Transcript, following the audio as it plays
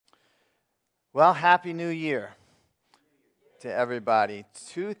Well, Happy New Year to everybody.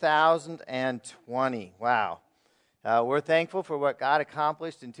 2020. Wow. We're thankful for what God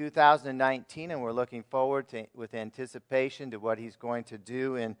accomplished in 2019, and we're looking forward with anticipation to what He's going to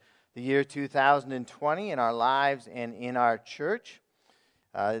do in the year 2020 in our lives and in our church.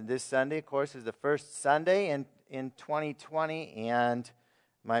 This Sunday, of course, is the first Sunday in 2020, and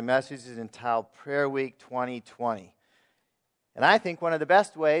my message is entitled Prayer Week 2020. And I think one of the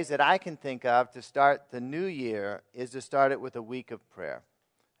best ways that I can think of to start the new year is to start it with a week of prayer.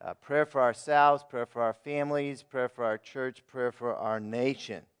 Prayer for ourselves, prayer for our families, prayer for our church, prayer for our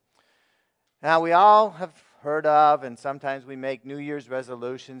nation. Now, we all have heard of, and sometimes we make New Year's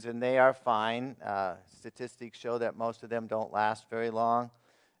resolutions, and they are fine. Statistics show that most of them don't last very long.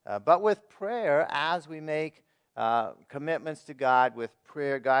 But with prayer, as we make commitments to God with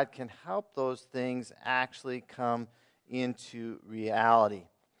prayer, God can help those things actually come into reality.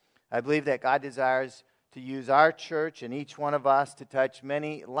 I believe that God desires to use our church and each one of us to touch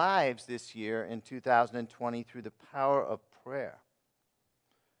many lives this year in 2020 through the power of prayer.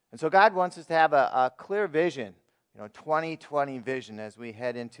 And so God wants us to have a clear vision, 2020 vision as we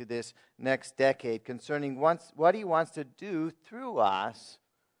head into this next decade concerning what He wants to do through us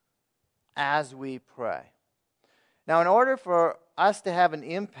as we pray. Now, in order for us to have an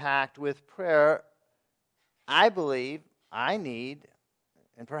impact with prayer, I believe I need,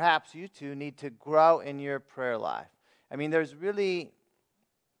 and perhaps you too, need to grow in your prayer life. I mean, there's really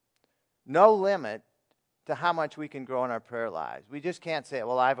no limit to how much we can grow in our prayer lives. We just can't say,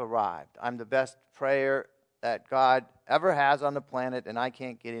 well, I've arrived. I'm the best prayer that God ever has on the planet, and I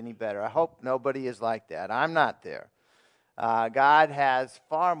can't get any better. I hope nobody is like that. I'm not there. God has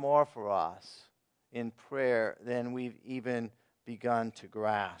far more for us in prayer than we've even begun to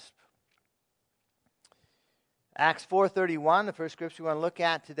grasp. Acts 4:31, the first scripture we want to look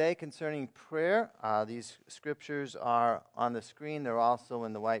at today concerning prayer. These scriptures are on the screen. They're also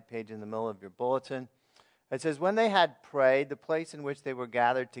in the white page in the middle of your bulletin. It says, when they had prayed, the place in which they were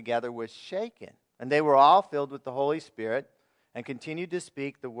gathered together was shaken, and they were all filled with the Holy Spirit and continued to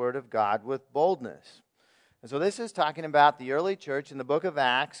speak the word of God with boldness. And so this is talking about the early church in the book of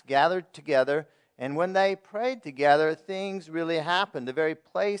Acts gathered together, and when they prayed together, things really happened. The very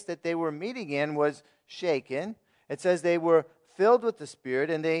place that they were meeting in was shaken. It says they were filled with the Spirit,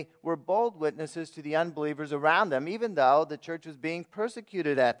 and they were bold witnesses to the unbelievers around them, even though the church was being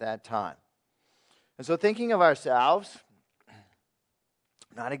persecuted at that time. And so thinking of ourselves,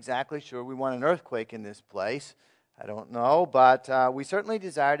 not exactly sure we want an earthquake in this place. I don't know, but we certainly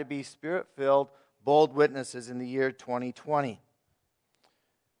desire to be Spirit-filled, bold witnesses in the year 2020.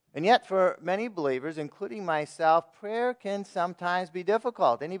 And yet for many believers, including myself, prayer can sometimes be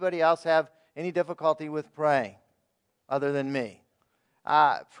difficult. Anybody else have any difficulty with praying other than me?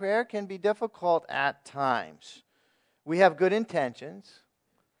 Prayer can be difficult at times. We have good intentions,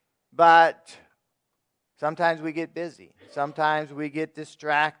 but sometimes we get busy. Sometimes we get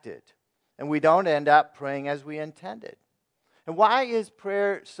distracted, and we don't end up praying as we intended. And why is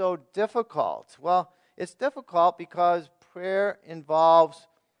prayer so difficult? Well, it's difficult because prayer involves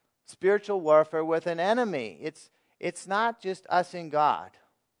spiritual warfare with an enemy. It's not just us and God.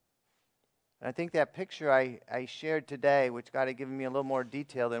 And I think that picture I shared today, which God had given me a little more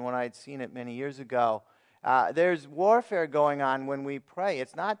detail than when I had seen it many years ago, there's warfare going on when we pray.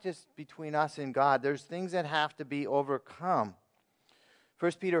 It's not just between us and God. There's things that have to be overcome.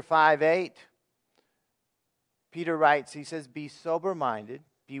 1 Peter 5:8, Peter writes, he says, be sober-minded,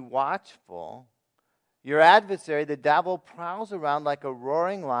 be watchful. Your adversary, the devil, prowls around like a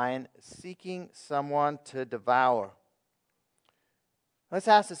roaring lion, seeking someone to devour. Let's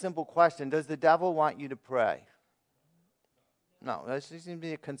ask a simple question. Does the devil want you to pray? No, there seems to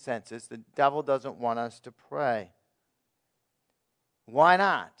be a consensus. The devil doesn't want us to pray. Why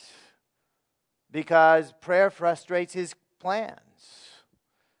not? Because prayer frustrates his plans.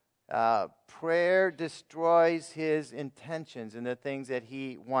 Prayer destroys his intentions and the things that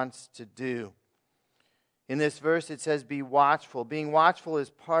he wants to do. In this verse it says, be watchful. Being watchful is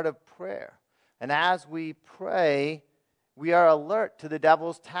part of prayer. And as we pray, we are alert to the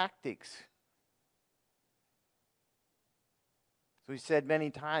devil's tactics. So we said many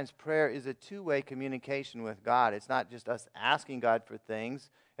times, prayer is a two-way communication with God. It's not just us asking God for things.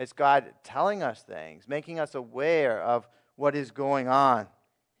 It's God telling us things, making us aware of what is going on.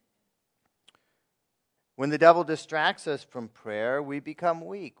 When the devil distracts us from prayer, we become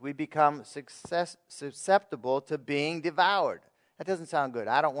weak. We become susceptible to being devoured. That doesn't sound good.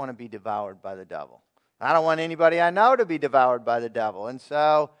 I don't want to be devoured by the devil. I don't want anybody I know to be devoured by the devil. And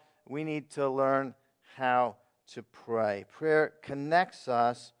so we need to learn how to pray. Prayer connects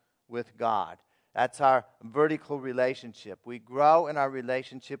us with God. That's our vertical relationship. We grow in our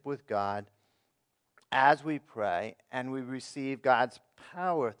relationship with God as we pray, and we receive God's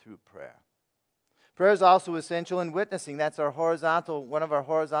power through prayer. Prayer is also essential in witnessing. That's one of our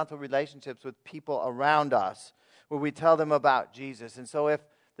horizontal relationships with people around us, where we tell them about Jesus. And so if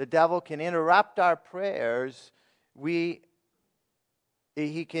the devil can interrupt our prayers, he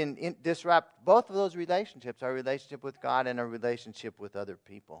can disrupt both of those relationships, our relationship with God and our relationship with other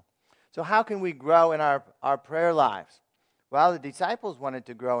people. So how can we grow in our prayer lives? Well, the disciples wanted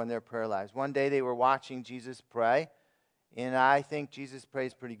to grow in their prayer lives. One day they were watching Jesus pray, and I think Jesus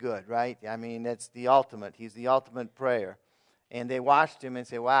prays pretty good, right? I mean, that's the ultimate. He's the ultimate prayer. And they watched him and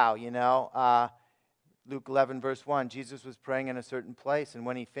say, wow, Luke 11, verse 1, Jesus was praying in a certain place, and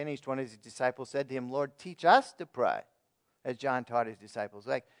when he finished, one of his disciples said to him, Lord, teach us to pray, as John taught his disciples.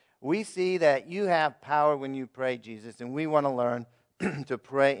 Like, we see that you have power when you pray, Jesus, and we want to learn to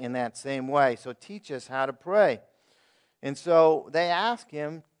pray in that same way. So teach us how to pray. And so they asked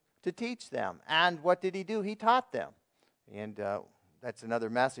him to teach them. And what did he do? He taught them. And that's another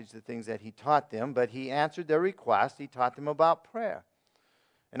message, the things that he taught them. But he answered their request. He taught them about prayer.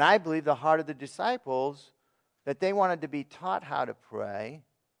 And I believe the heart of the disciples, that they wanted to be taught how to pray.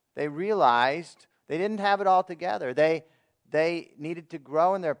 They realized they didn't have it all together. They needed to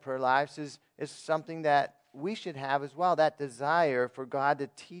grow in their prayer lives is something that we should have as well, that desire for God to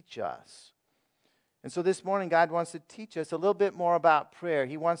teach us. And so this morning, God wants to teach us a little bit more about prayer.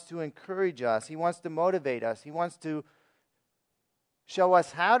 He wants to encourage us. He wants to motivate us. He wants to show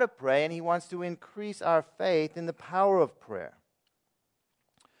us how to pray, and he wants to increase our faith in the power of prayer.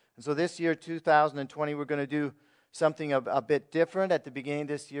 And so this year, 2020, we're going to do something a bit different. At the beginning of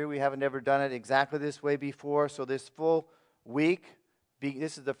this year, we haven't ever done it exactly this way before. So this full week,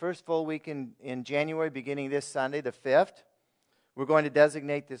 this is the first full week in January, beginning this Sunday, the 5th. We're going to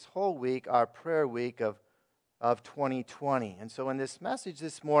designate this whole week our prayer week of 2020. And so in this message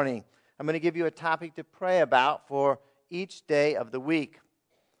this morning, I'm going to give you a topic to pray about for each day of the week.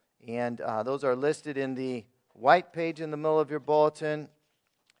 And those are listed in the white page in the middle of your bulletin,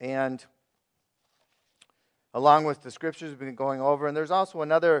 and along with the scriptures we've been going over. And there's also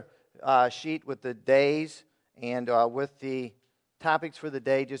another sheet with the days and with the topics for the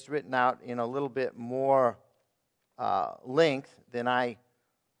day just written out in a little bit more length than I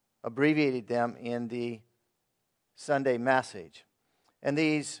abbreviated them in the Sunday message. And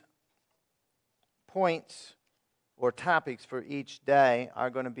these points or topics for each day are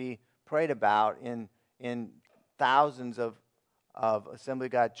going to be prayed about in thousands of Assembly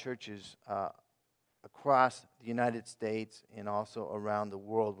of God churches across the United States and also around the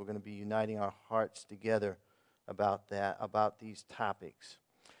world. We're going to be uniting our hearts together about these topics.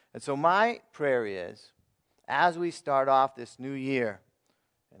 And so my prayer is, as we start off this new year,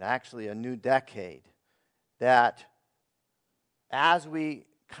 and actually a new decade, that as we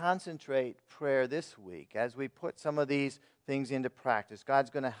concentrate prayer this week, as we put some of these things into practice, God's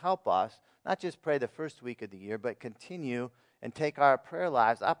going to help us not just pray the first week of the year, but continue and take our prayer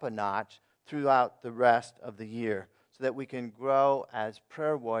lives up a notch throughout the rest of the year so that we can grow as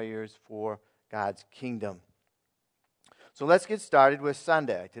prayer warriors for God's kingdom. So let's get started with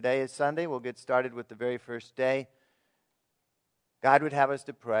Sunday. Today is Sunday. We'll get started with the very first day. God would have us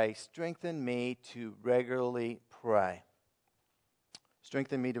to pray, strengthen me to regularly pray.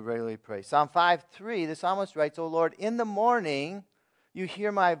 Strengthen me to regularly pray. Psalm 5:3, the psalmist writes, O Lord, in the morning you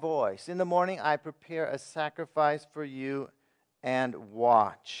hear my voice. In the morning I prepare a sacrifice for you and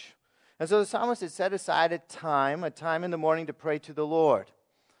watch. And so the psalmist had set aside a time in the morning to pray to the Lord.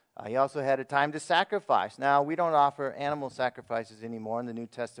 He also had a time to sacrifice. Now, we don't offer animal sacrifices anymore in the New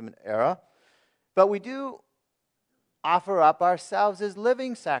Testament era, but we do offer up ourselves as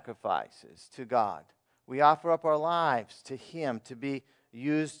living sacrifices to God. We offer up our lives to Him to be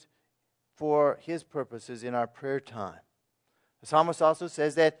used for His purposes in our prayer time. The psalmist also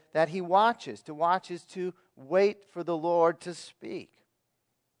says that he watches. To watch is to wait for the Lord to speak.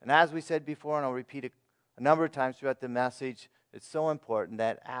 And as we said before, and I'll repeat it a number of times throughout the message, it's so important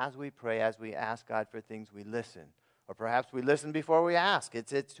that as we pray, as we ask God for things, we listen. Or perhaps we listen before we ask.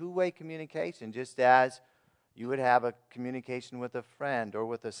 It's a two-way communication, just as you would have a communication with a friend or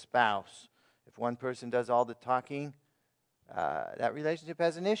with a spouse. If one person does all the talking, that relationship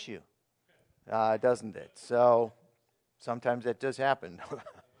has an issue, doesn't it? So sometimes that does happen.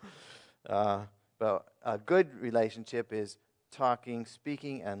 But a good relationship is talking,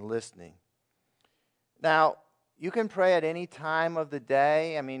 speaking, and listening. Now, you can pray at any time of the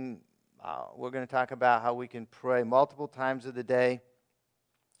day. I mean, we're going to talk about how we can pray multiple times of the day.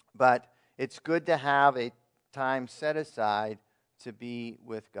 But it's good to have a time set aside to be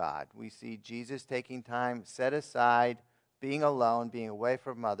with God. We see Jesus taking time set aside, being alone, being away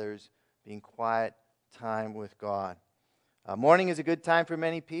from others, being quiet time with God. Morning is a good time for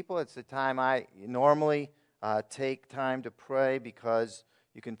many people. It's the time I normally take time to pray because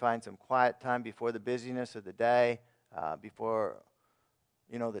you can find some quiet time before the busyness of the day, before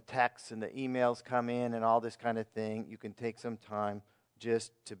the texts and the emails come in and all this kind of thing. You can take some time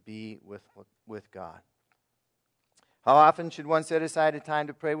just to be with God. How often should one set aside a time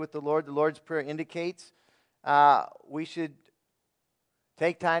to pray with the Lord? The Lord's Prayer indicates we should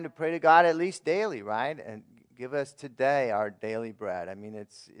take time to pray to God at least daily, right? And give us today our daily bread. I mean,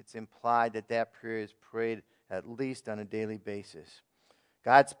 it's implied that prayer is prayed at least on a daily basis.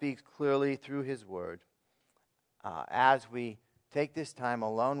 God speaks clearly through His Word. As we take this time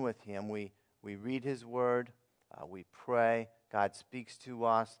alone with Him, we read His Word, we pray. God speaks to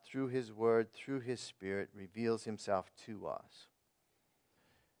us through His Word, through His Spirit, reveals Himself to us.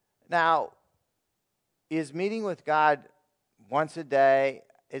 Now, is meeting with God once a day,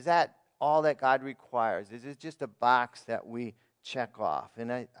 is that all that God requires? Is it just a box that we check off?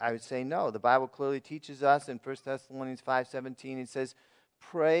 And I would say no. The Bible clearly teaches us in 1 Thessalonians 5:17, it says,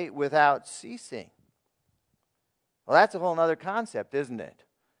 pray without ceasing. Well, that's a whole other concept, isn't it?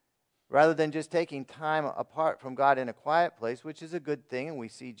 Rather than just taking time apart from God in a quiet place, which is a good thing, and we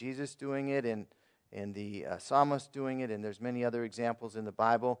see Jesus doing it and the psalmist doing it, and there's many other examples in the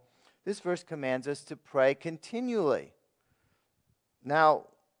Bible. This verse commands us to pray continually. Now,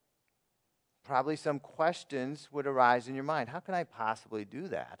 probably some questions would arise in your mind. How can I possibly do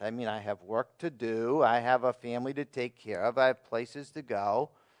that? I mean, I have work to do. I have a family to take care of. I have places to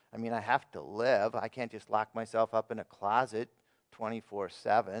go. I mean, I have to live. I can't just lock myself up in a closet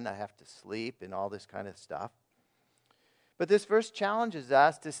 24/7. I have to sleep and all this kind of stuff. But this verse challenges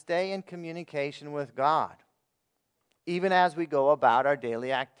us to stay in communication with God, even as we go about our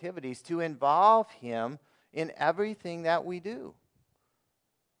daily activities, to involve Him in everything that we do.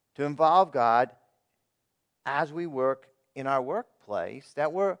 To involve God as we work in our workplace,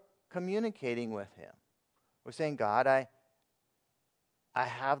 that we're communicating with Him. We're saying, God, I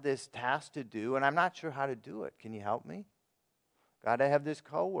have this task to do, and I'm not sure how to do it. Can you help me? God, I have this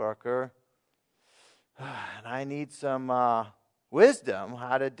coworker, and I need some wisdom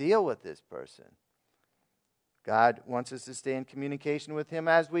how to deal with this person. God wants us to stay in communication with Him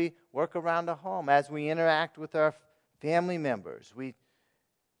as we work around the home, as we interact with our family members. We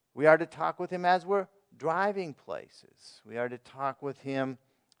are to talk with Him as we're driving places. We are to talk with Him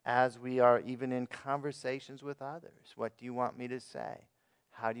as we are even in conversations with others. What do you want me to say?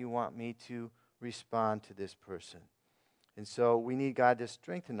 How do you want me to respond to this person? And so we need God to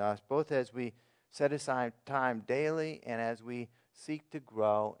strengthen us, both as we set aside time daily and as we seek to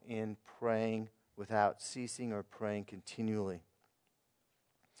grow in praying without ceasing or praying continually.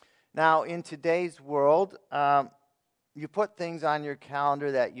 Now, in today's world, you put things on your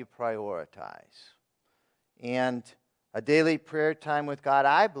calendar that you prioritize. And a daily prayer time with God,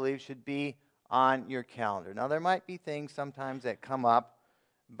 I believe, should be on your calendar. Now, there might be things sometimes that come up,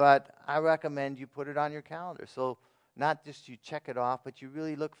 but I recommend you put it on your calendar. So not just you check it off, but you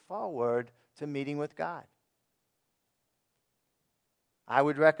really look forward to meeting with God. I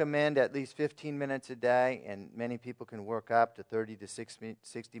would recommend at least 15 minutes a day, and many people can work up to 30 to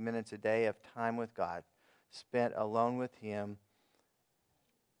 60 minutes a day of time with God, spent alone with Him,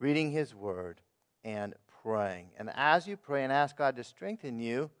 reading His Word, and praying. And as you pray and ask God to strengthen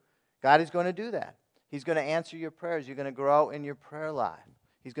you, God is going to do that. He's going to answer your prayers. You're going to grow in your prayer life.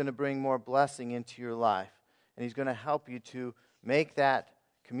 He's going to bring more blessing into your life. And He's going to help you to make that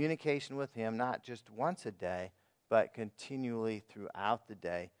communication with Him not just once a day, but continually throughout the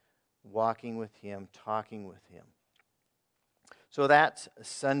day, walking with Him, talking with Him. So that's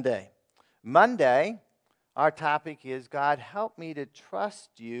Sunday. Monday, our topic is, God, help me to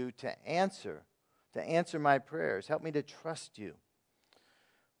trust you to answer my prayers. Help me to trust you.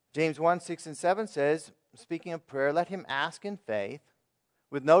 James 1:6-7 says, speaking of prayer, let him ask in faith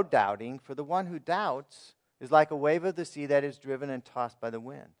with no doubting, for the one who doubts is like a wave of the sea that is driven and tossed by the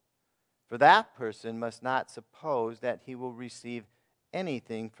wind. For that person must not suppose that he will receive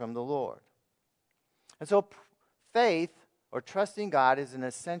anything from the Lord. And so faith or trusting God is an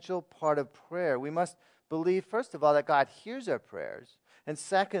essential part of prayer. We must believe, first of all, that God hears our prayers, and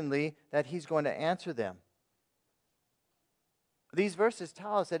secondly, that He's going to answer them. These verses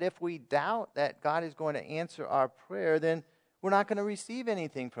tell us that if we doubt that God is going to answer our prayer, then we're not going to receive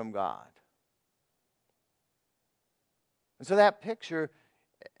anything from God. And so that picture,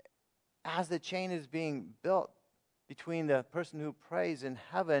 as the chain is being built between the person who prays in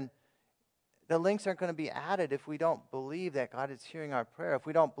heaven, the links aren't going to be added if we don't believe that God is hearing our prayer, if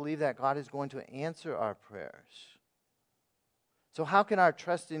we don't believe that God is going to answer our prayers. So how can our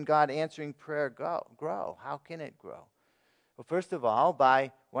trust in God answering prayer grow? How can it grow? Well, first of all,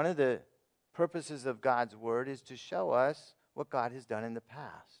 by one of the purposes of God's word is to show us what God has done in the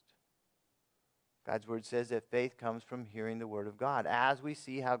past. God's word says that faith comes from hearing the word of God. As we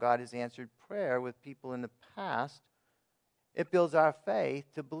see how God has answered prayer with people in the past, it builds our faith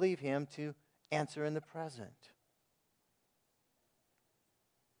to believe him to answer in the present.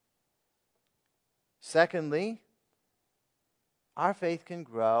 Secondly, our faith can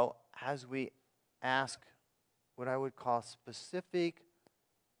grow as we ask what I would call specific,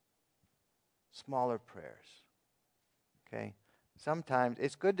 smaller prayers. Okay? Sometimes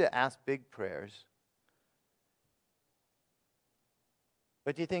it's good to ask big prayers.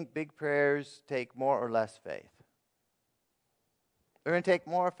 But do you think big prayers take more or less faith? They're going to take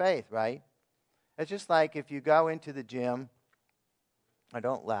more faith, right? It's just like if you go into the gym, I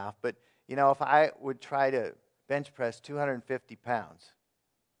don't laugh, but if I would try to bench press 250 pounds,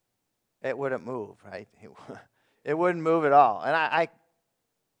 it wouldn't move, right? It wouldn't move at all. And I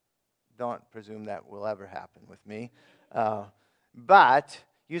don't presume that will ever happen with me. But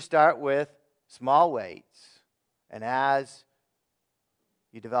you start with small weights, and as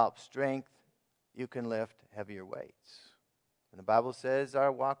you develop strength, you can lift heavier weights. And the Bible says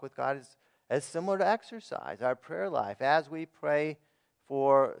our walk with God is as similar to exercise, our prayer life. As we pray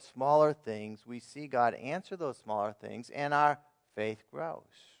for smaller things, we see God answer those smaller things, and our faith grows.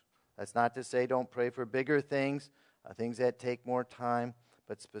 That's not to say don't pray for bigger things, things that take more time,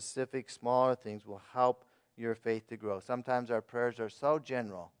 but specific, smaller things will help your faith to grow. Sometimes our prayers are so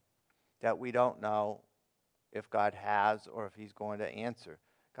general that we don't know if God has or if he's going to answer.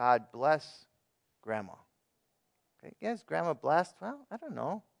 God bless Grandma. Okay, is Grandma blessed? Well, I don't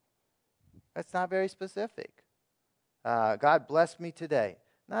know. That's not very specific. God bless me today.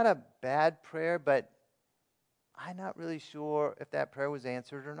 Not a bad prayer, but I'm not really sure if that prayer was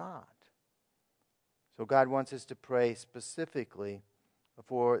answered or not. So God wants us to pray specifically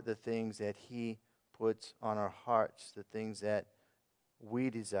for the things that he puts on our hearts, the things that we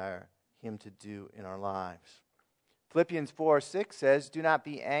desire him to do in our lives. Philippians 4:6 says, "Do not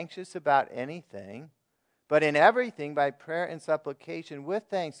be anxious about anything, but in everything by prayer and supplication with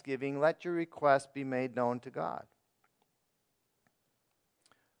thanksgiving let your requests be made known to God."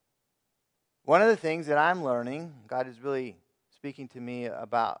 One of the things that I'm learning, God is really speaking to me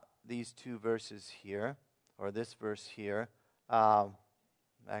about these two verses here, or this verse here,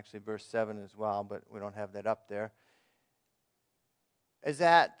 actually verse 7 as well, but we don't have that up there, is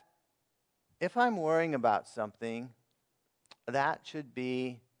that if I'm worrying about something, that should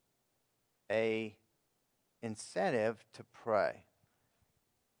be a incentive to pray.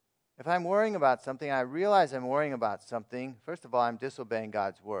 If I'm worrying about something, I realize I'm worrying about something, first of all, I'm disobeying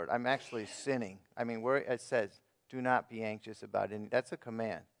God's word. I'm actually sinning. I mean, it says, do not be anxious about anything. That's a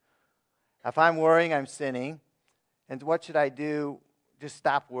command. If I'm worrying, I'm sinning. And what should I do? Just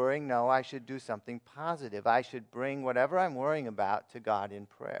stop worrying? No, I should do something positive. I should bring whatever I'm worrying about to God in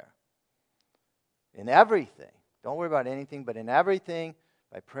prayer. In everything. Don't worry about anything, but in everything,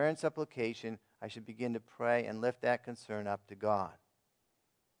 by prayer and supplication, I should begin to pray and lift that concern up to God.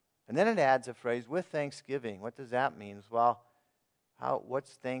 And then it adds a phrase, with thanksgiving. What does that mean? Well,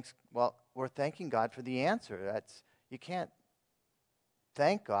 what's thanks? Well, we're thanking God for the answer. You can't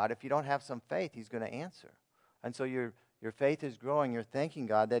thank God if you don't have some faith he's going to answer. And so your faith is growing. You're thanking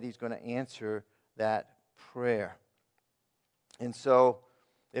God that he's going to answer that prayer. And so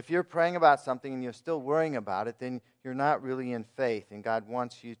if you're praying about something and you're still worrying about it, then you're not really in faith. And God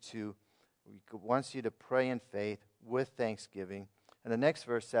wants you to pray in faith with thanksgiving. And the next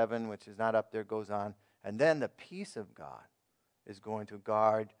verse 7, which is not up there, goes on. And then the peace of God is going to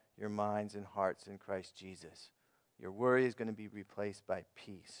guard your minds and hearts in Christ Jesus. Your worry is going to be replaced by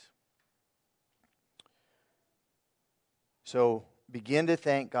peace. So begin to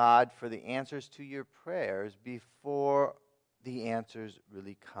thank God for the answers to your prayers before the answers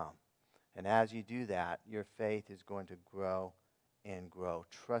really come. And as you do that, your faith is going to grow and grow,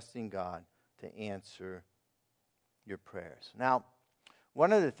 trusting God to answer your prayers. Now,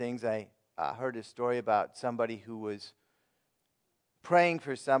 one of the things I heard a story about somebody who was praying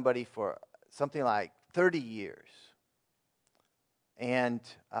for somebody for something like 30 years. And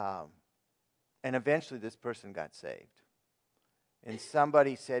eventually this person got saved. And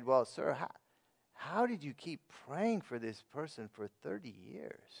somebody said, well, sir, how did you keep praying for this person for 30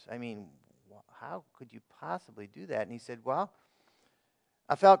 years? I mean, how could you possibly do that? And he said, well,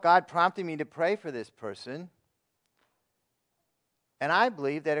 I felt God prompting me to pray for this person. And I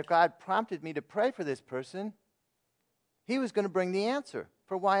believe that if God prompted me to pray for this person, he was going to bring the answer.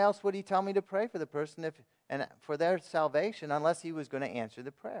 For why else would he tell me to pray for the person and for their salvation unless he was going to answer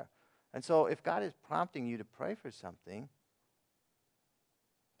the prayer? And so if God is prompting you to pray for something,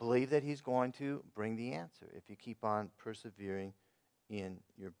 believe that he's going to bring the answer if you keep on persevering in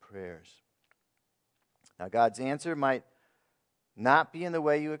your prayers. Now, God's answer might not be in the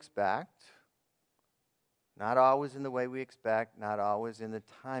way you expect, not always in the way we expect, not always in the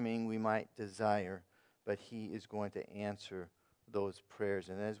timing we might desire, but he is going to answer those prayers.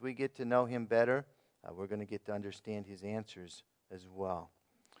 And as we get to know him better, we're going to get to understand his answers as well.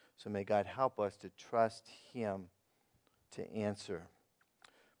 So may God help us to trust him to answer.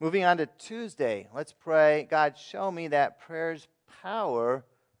 Moving on to Tuesday, let's pray, God, show me that prayer's power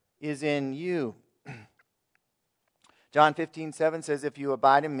is in you. John 15:7 says, if you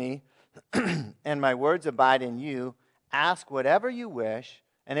abide in me and my words abide in you, ask whatever you wish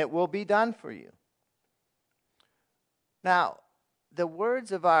and it will be done for you. Now, the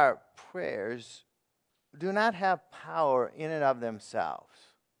words of our prayers do not have power in and of themselves.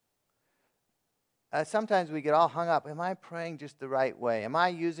 Sometimes we get all hung up. Am I praying just the right way? Am I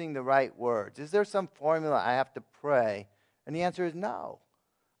using the right words? Is there some formula I have to pray? And the answer is no.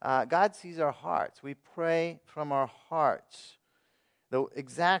 God sees our hearts. We pray from our hearts. The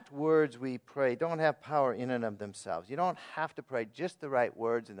exact words we pray don't have power in and of themselves. You don't have to pray just the right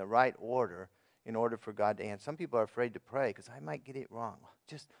words in the right order in order for God to answer. Some people are afraid to pray because I might get it wrong.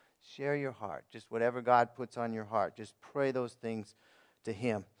 Just share your heart. Just whatever God puts on your heart. Just pray those things to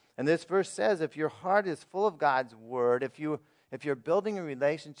him. And this verse says if your heart is full of God's word, if you're building a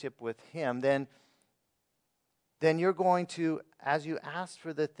relationship with him, then you're going to, as you ask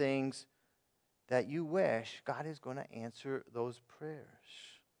for the things that you wish, God is going to answer those prayers.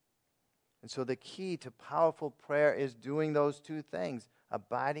 And so the key to powerful prayer is doing those two things,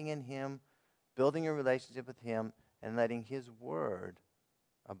 abiding in him, building a relationship with him, and letting his word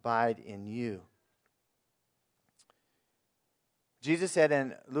abide in you. Jesus said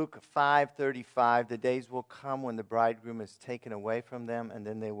in Luke 5:35, the days will come when the bridegroom is taken away from them, and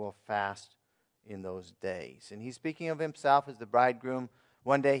then they will fast in those days. And he's speaking of himself as the bridegroom.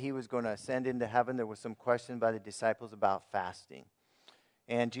 One day he was going to ascend into heaven. There was some question by the disciples about fasting.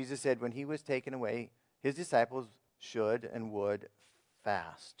 And Jesus said when he was taken away, his disciples should and would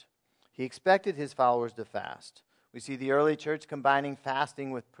fast. He expected his followers to fast. We see the early church combining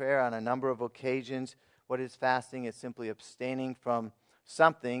fasting with prayer on a number of occasions. What is fasting? It's simply abstaining from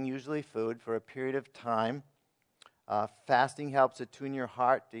something, usually food, for a period of time. Fasting helps attune your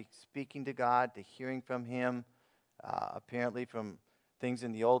heart to speaking to God, to hearing from him. Apparently from things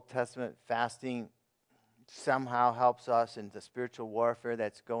in the Old Testament, fasting somehow helps us in the spiritual warfare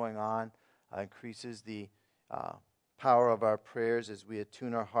that's going on, increases the power of our prayers as we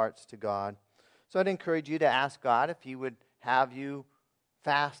attune our hearts to God. So I'd encourage you to ask God if he would have you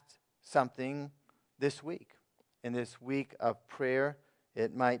fast something this week. In this week of prayer,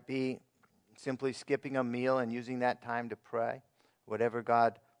 it might be simply skipping a meal and using that time to pray. Whatever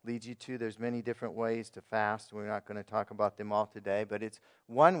God leads you to, there's many different ways to fast. We're not going to talk about them all today, but it's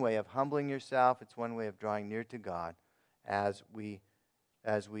one way of humbling yourself. It's one way of drawing near to God as we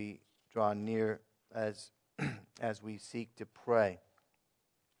draw near, as we seek to pray.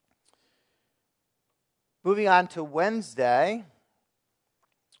 Moving on to Wednesday,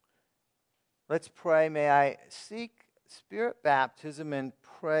 let's pray. May I seek Spirit baptism and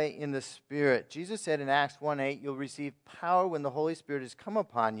pray in the Spirit. Jesus said in Acts 1:8, you'll receive power when the Holy Spirit has come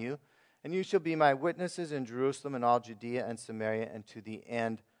upon you, and you shall be my witnesses in Jerusalem and all Judea and Samaria and to the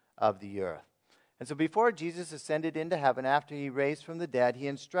end of the earth. And so before Jesus ascended into heaven, after he raised from the dead, he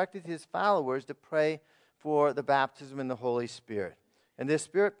instructed his followers to pray for the baptism in the Holy Spirit. And this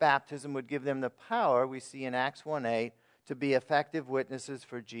Spirit baptism would give them the power, we see in Acts 1:8, to be effective witnesses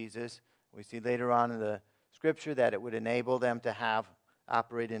for Jesus. We see later on in the Scripture that it would enable them to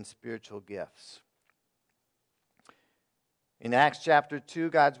operate in spiritual gifts. In Acts chapter 2,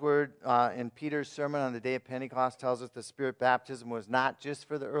 God's word in Peter's sermon on the day of Pentecost tells us the Spirit baptism was not just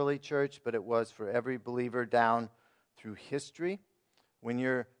for the early church, but it was for every believer down through history. When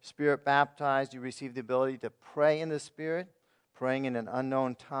you're Spirit baptized, you receive the ability to pray in the Spirit, praying in an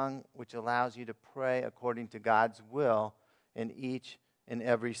unknown tongue, which allows you to pray according to God's will in each and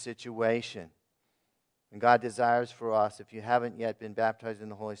every situation. And God desires for us, if you haven't yet been baptized in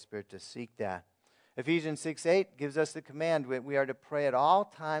the Holy Spirit, to seek that. Ephesians 6:8 gives us the command we are to pray at all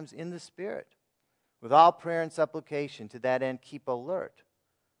times in the Spirit, with all prayer and supplication. To that end, keep alert,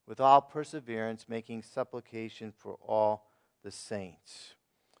 with all perseverance, making supplication for all the saints.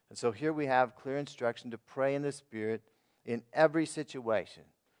 And so here we have clear instruction to pray in the Spirit in every situation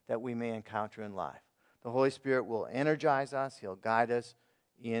that we may encounter in life. The Holy Spirit will energize us. He'll guide us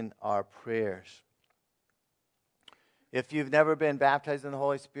in our prayers. If you've never been baptized in the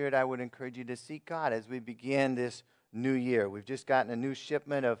Holy Spirit, I would encourage you to seek God as we begin this new year. We've just gotten a new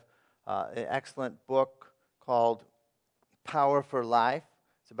shipment of an excellent book called Power for Life.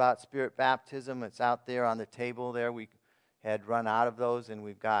 It's about Spirit baptism. It's out there on the table there. We had run out of those, and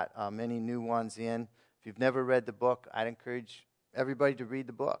we've got many new ones in. If you've never read the book, I'd encourage everybody to read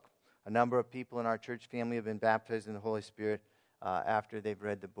the book. A number of people in our church family have been baptized in the Holy Spirit after they've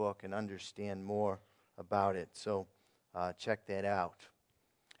read the book and understand more about it. So check that out.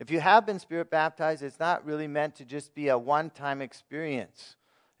 If you have been Spirit baptized, it's not really meant to just be a one-time experience.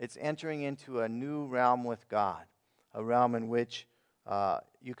 It's entering into a new realm with God, a realm in which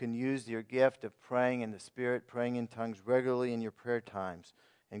you can use your gift of praying in the Spirit, praying in tongues regularly in your prayer times,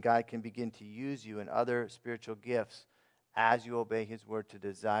 and God can begin to use you in other spiritual gifts as you obey His word to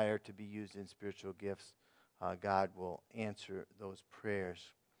desire to be used in spiritual gifts. God will answer those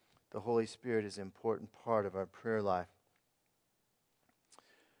prayers. The Holy Spirit is an important part of our prayer life.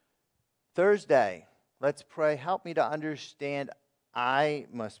 Thursday, let's pray. Help me to understand I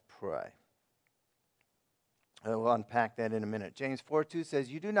must pray. We'll unpack that in a minute. James 4:2 says,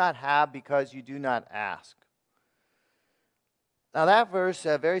 "You do not have because you do not ask." Now that verse,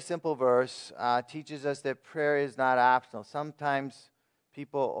 a very simple verse, teaches us that prayer is not optional. Sometimes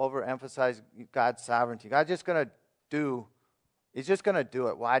people overemphasize God's sovereignty. God's just going to do, He's just going to do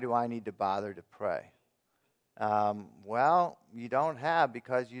it. Why do I need to bother to pray? Well, you don't have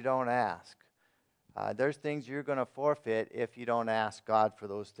because you don't ask. There's things you're going to forfeit if you don't ask God for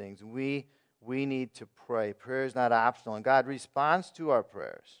those things. We need to pray. Prayer is not optional, and God responds to our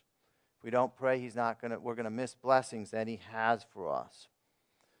prayers. If we don't pray, we're going to miss blessings that He has for us.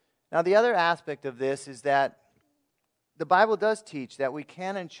 Now, the other aspect of this is that the Bible does teach that we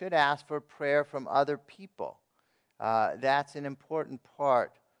can and should ask for prayer from other people. That's an important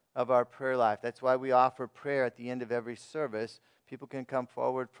part of our prayer life. That's why we offer prayer at the end of every service. People can come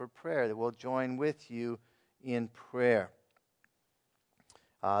forward for prayer. That will join with you in prayer.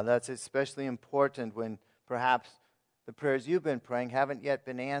 That's especially important when perhaps the prayers you've been praying haven't yet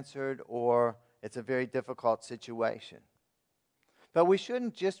been answered, or it's a very difficult situation. But we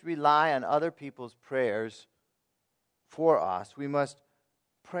shouldn't just rely on other people's prayers for us. We must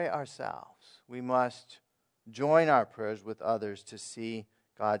pray ourselves. We must join our prayers with others to see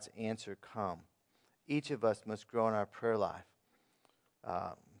God's answer come. Each of us must grow in our prayer life.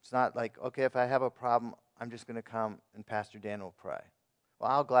 It's not like, okay, if I have a problem, I'm just going to come and Pastor Dan will pray.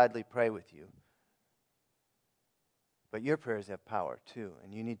 Well, I'll gladly pray with you. But your prayers have power too,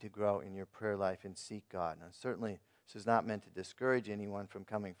 and you need to grow in your prayer life and seek God. Now, certainly, this is not meant to discourage anyone from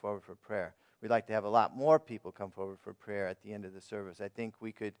coming forward for prayer. We'd like to have a lot more people come forward for prayer at the end of the service. I think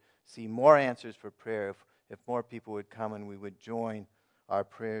we could see more answers for prayer if more people would come and we would join our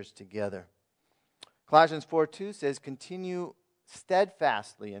prayers together. Colossians 4:2 says, "Continue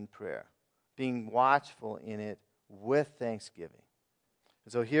steadfastly in prayer, being watchful in it with thanksgiving."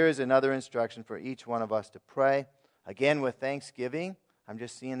 And so here is another instruction for each one of us to pray. Again, with thanksgiving. I'm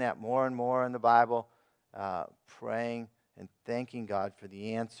just seeing that more and more in the Bible, praying and thanking God for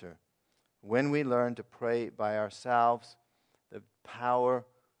the answer. When we learn to pray by ourselves, the power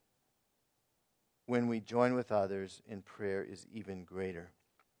when we join with others in prayer is even greater.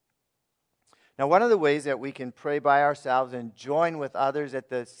 Now, one of the ways that we can pray by ourselves and join with others at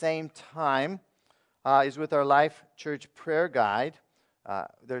the same time is with our Life Church Prayer Guide.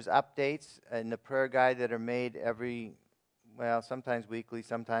 There's updates in the prayer guide that are made sometimes weekly,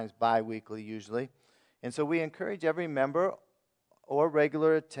 sometimes bi-weekly usually. And so we encourage every member or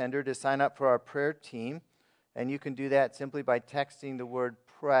regular attender to sign up for our prayer team. And you can do that simply by texting the word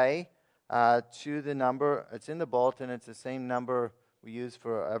pray to the number. It's in the bulletin. It's the same number we use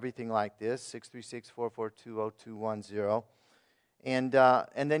for everything like this, 636-442-0210. And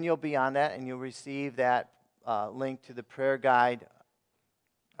then you'll be on that, and you'll receive that link to the prayer guide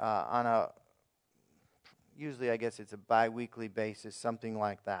usually I guess it's a bi-weekly basis, something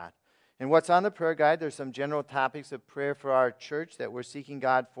like that. And what's on the prayer guide, there's some general topics of prayer for our church that we're seeking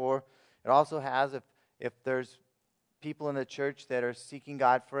God for. It also has, if there's people in the church that are seeking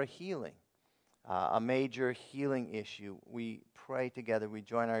God for a healing, a major healing issue, we pray together. We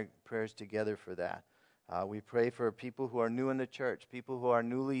join our prayers together for that. We pray for people who are new in the church, people who are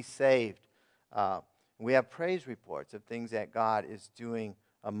newly saved. We have praise reports of things that God is doing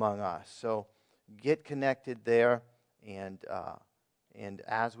among us. So get connected there, and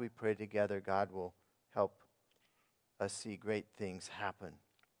as we pray together, God will help us see great things happen.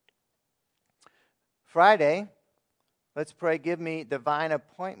 Friday, Let's pray, give me divine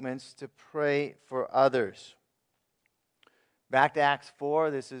appointments to pray for others. Back to Acts 4,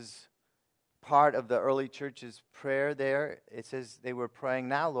 this is part of the early church's prayer there. It says they were praying,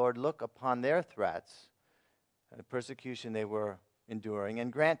 now, Lord, look upon their threats, the persecution they were enduring,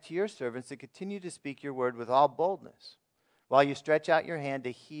 and grant to your servants to continue to speak your word with all boldness, while you stretch out your hand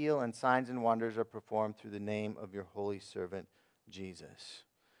to heal, and signs and wonders are performed through the name of your holy servant, Jesus.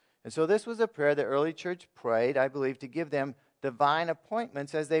 And so this was a prayer the early church prayed, I believe, to give them divine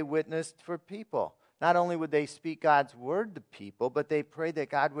appointments as they witnessed for people. Not only would they speak God's word to people, but they prayed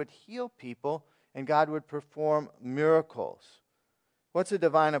that God would heal people and God would perform miracles. What's a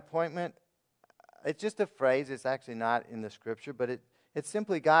divine appointment? It's just a phrase. It's actually not in the scripture, but it's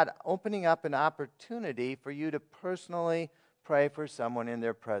simply God opening up an opportunity for you to personally pray for someone in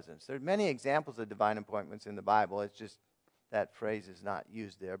their presence. There are many examples of divine appointments in the Bible. It's just that phrase is not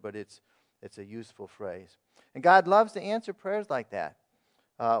used there, but it's a useful phrase. And God loves to answer prayers like that.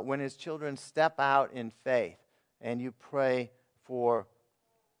 When his children step out in faith and you pray for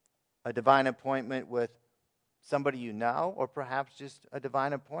a divine appointment with somebody you know, or perhaps just a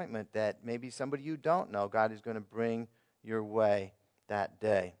divine appointment that maybe somebody you don't know God is going to bring your way that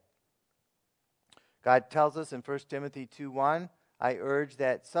day. God tells us in 1 Timothy 2:1, I urge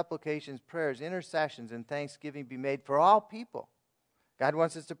that supplications, prayers, intercessions, and thanksgiving be made for all people. God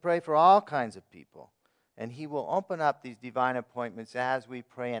wants us to pray for all kinds of people. And he will open up these divine appointments as we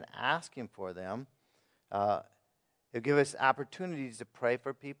pray and ask him for them. He'll give us opportunities to pray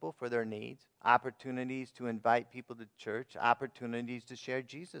for people, for their needs, opportunities to invite people to church, opportunities to share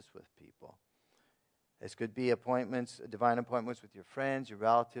Jesus with people. This could be appointments, divine appointments with your friends, your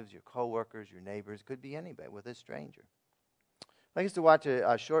relatives, your coworkers, your neighbors. It could be anybody, with a stranger. I used to watch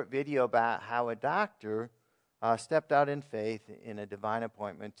a short video about how a doctor stepped out in faith in a divine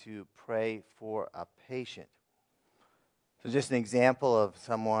appointment to pray for a patient. So just an example of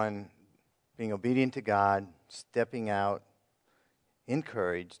someone being obedient to God, stepping out in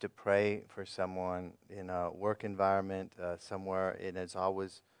courage to pray for someone in a work environment somewhere. And it's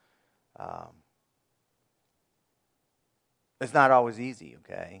always, it's not always easy,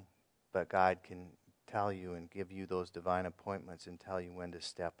 okay? But God can tell you and give you those divine appointments and tell you when to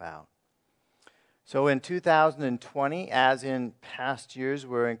step out. So in 2020, as in past years,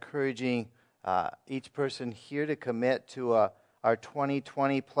 we're encouraging each person here to commit to our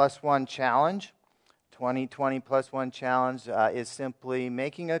 2020 plus one challenge. 2020 plus one challenge is simply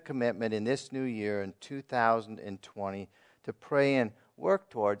making a commitment in this new year in 2020 to pray and work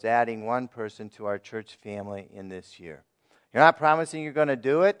towards adding one person to our church family in this year. You're not promising you're going to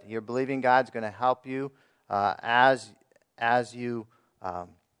do it. You're believing God's going to help you as you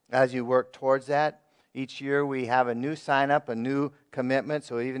work towards that. Each year we have a new sign-up, a new commitment.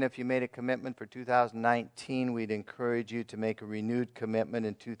 So even if you made a commitment for 2019, we'd encourage you to make a renewed commitment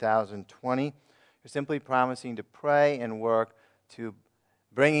in 2020. You're simply promising to pray and work to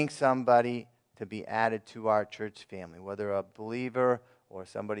bringing somebody to be added to our church family, whether a believer or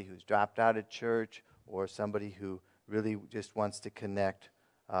somebody who's dropped out of church or somebody who really just wants to connect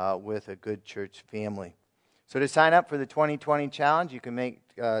with a good church family. So to sign up for the 2020 challenge, you can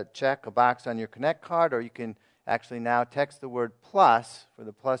check a box on your Connect card, or you can actually now text the word plus for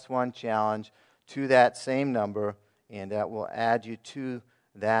the plus one challenge to that same number, and that will add you to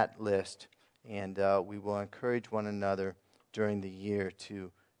that list. And we will encourage one another during the year to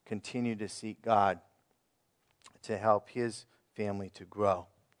continue to seek God to help his family to grow.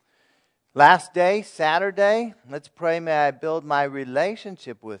 Last day, Saturday, let's pray, may I build my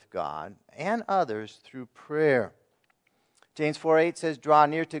relationship with God and others through prayer. James 4:8 says, draw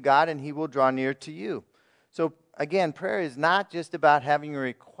near to God and he will draw near to you. So again, prayer is not just about having your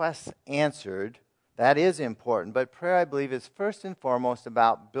requests answered. That is important, but prayer, I believe, is first and foremost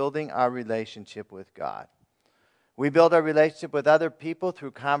about building our relationship with God. We build our relationship with other people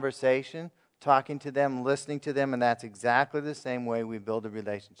through conversation, talking to them, listening to them, and that's exactly the same way we build a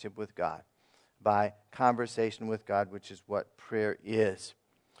relationship with God, by conversation with God, which is what prayer is.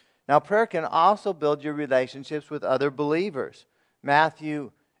 Now, prayer can also build your relationships with other believers.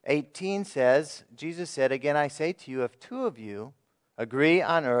 Matthew 18 says, Jesus said, again, I say to you, if two of you agree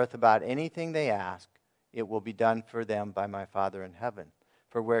on earth about anything they ask, it will be done for them by my Father in heaven.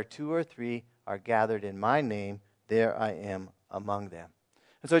 For where two or three are gathered in my name, there I am among them.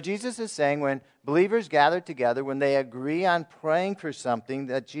 And so Jesus is saying when believers gather together, when they agree on praying for something,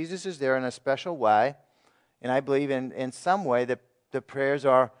 that Jesus is there in a special way. And I believe in some way that the prayers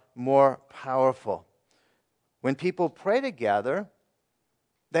are more powerful. When people pray together,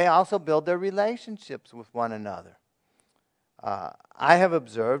 they also build their relationships with one another. I have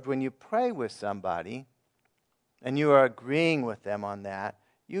observed when you pray with somebody, and you are agreeing with them on that,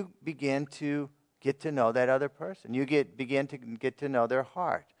 you begin to get to know that other person. You begin to get to know their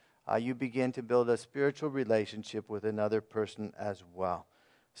heart. You begin to build a spiritual relationship with another person as well.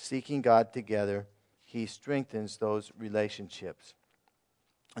 Seeking God together, He strengthens those relationships.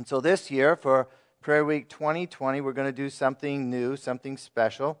 And so this year, for Prayer Week 2020, we're going to do something new, something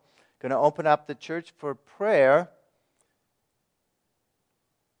special. Going to open up the church for prayer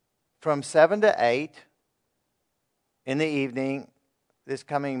from 7 to 8 in the evening, this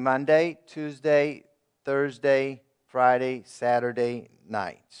coming Monday, Tuesday, Thursday, Friday, Saturday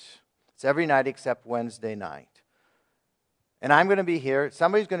nights. It's every night except Wednesday night. And I'm going to be here.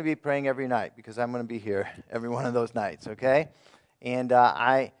 Somebody's going to be praying every night because I'm going to be here every one of those nights, okay? And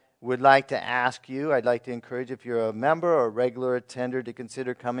I would like to ask you, I'd like to encourage, if you're a member or a regular attender, to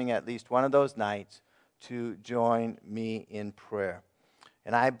consider coming at least one of those nights to join me in prayer.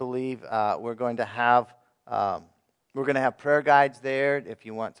 And I believe we're going to have prayer guides there if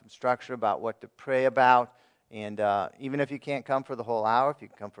you want some structure about what to pray about. And even if you can't come for the whole hour, if you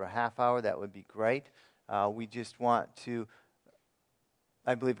can come for a half hour, that would be great. We just want to,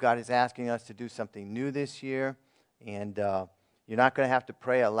 I believe God is asking us to do something new this year. And you're not going to have to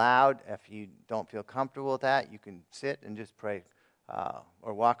pray aloud. If you don't feel comfortable with that, you can sit and just pray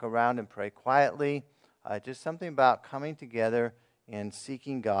or walk around and pray quietly. Just something about coming together and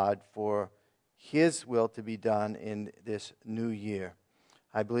seeking God for His will to be done in this new year.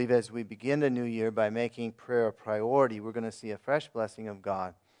 I believe as we begin the new year by making prayer a priority, we're going to see a fresh blessing of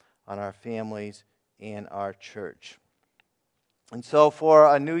God on our families and our church. And so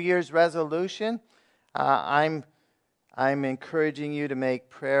for a New Year's resolution, I'm encouraging you to make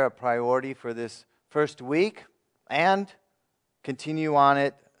prayer a priority for this first week and continue on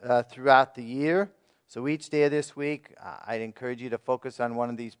it throughout the year. So each day of this week, I'd encourage you to focus on one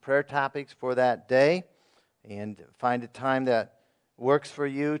of these prayer topics for that day and find a time that works for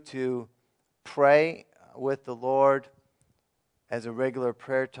you to pray with the Lord as a regular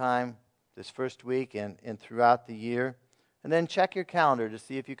prayer time this first week and throughout the year. And then check your calendar to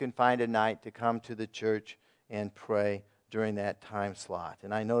see if you can find a night to come to the church and pray during that time slot.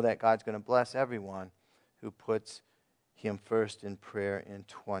 And I know that God's going to bless everyone who puts Him first in prayer in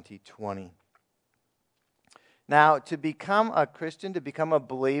 2020. Now, to become a Christian, to become a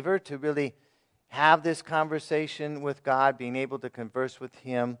believer, to really have this conversation with God, being able to converse with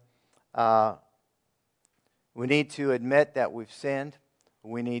Him, we need to admit that we've sinned.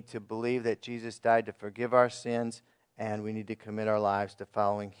 We need to believe that Jesus died to forgive our sins, and we need to commit our lives to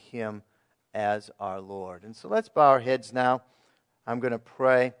following Him as our Lord. And so let's bow our heads now. I'm going to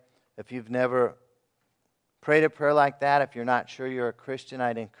pray. If you've never prayed a prayer like that, if you're not sure you're a Christian,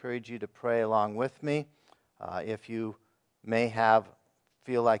 I'd encourage you to pray along with me. If you may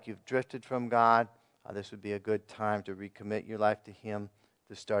feel like you've drifted from God, this would be a good time to recommit your life to Him at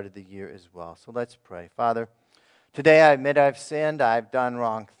the start of the year as well. So let's pray. Father, today I admit I've sinned, I've done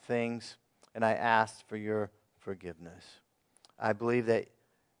wrong things, and I ask for your forgiveness. I believe that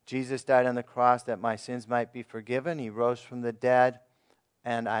Jesus died on the cross that my sins might be forgiven. He rose from the dead,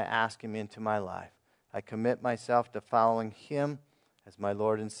 and I ask Him into my life. I commit myself to following Him as my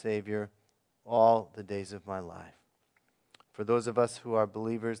Lord and Savior all the days of my life. For those of us who are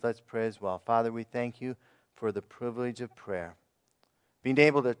believers, let's pray as well. Father, we thank you for the privilege of prayer. Being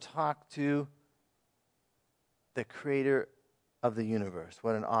able to talk to the Creator of the universe.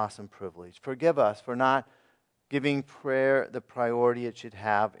 What an awesome privilege. Forgive us for not giving prayer the priority it should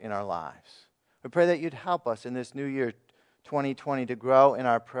have in our lives. We pray that you'd help us in this new year, 2020, to grow in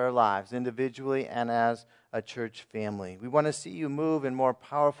our prayer lives, individually and as a church family. We want to see you move in more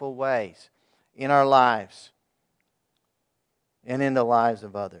powerful ways in our lives and in the lives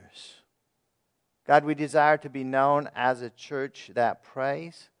of others. God, we desire to be known as a church that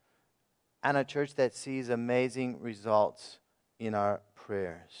prays and a church that sees amazing results in our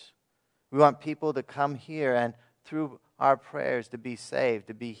prayers. We want people to come here and through our prayers to be saved,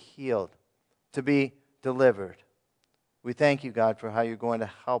 to be healed, to be delivered. We thank you, God, for how you're going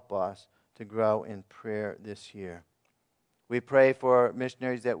to help us to grow in prayer this year. We pray for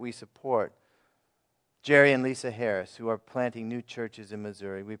missionaries that we support, Jerry and Lisa Harris, who are planting new churches in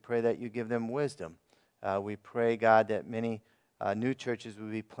Missouri. We pray that you give them wisdom. We pray, God, that many new churches will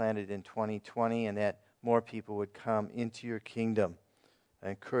be planted in 2020 and that more people would come into your kingdom and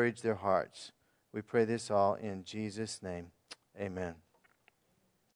encourage their hearts. We pray this all in Jesus' name. Amen.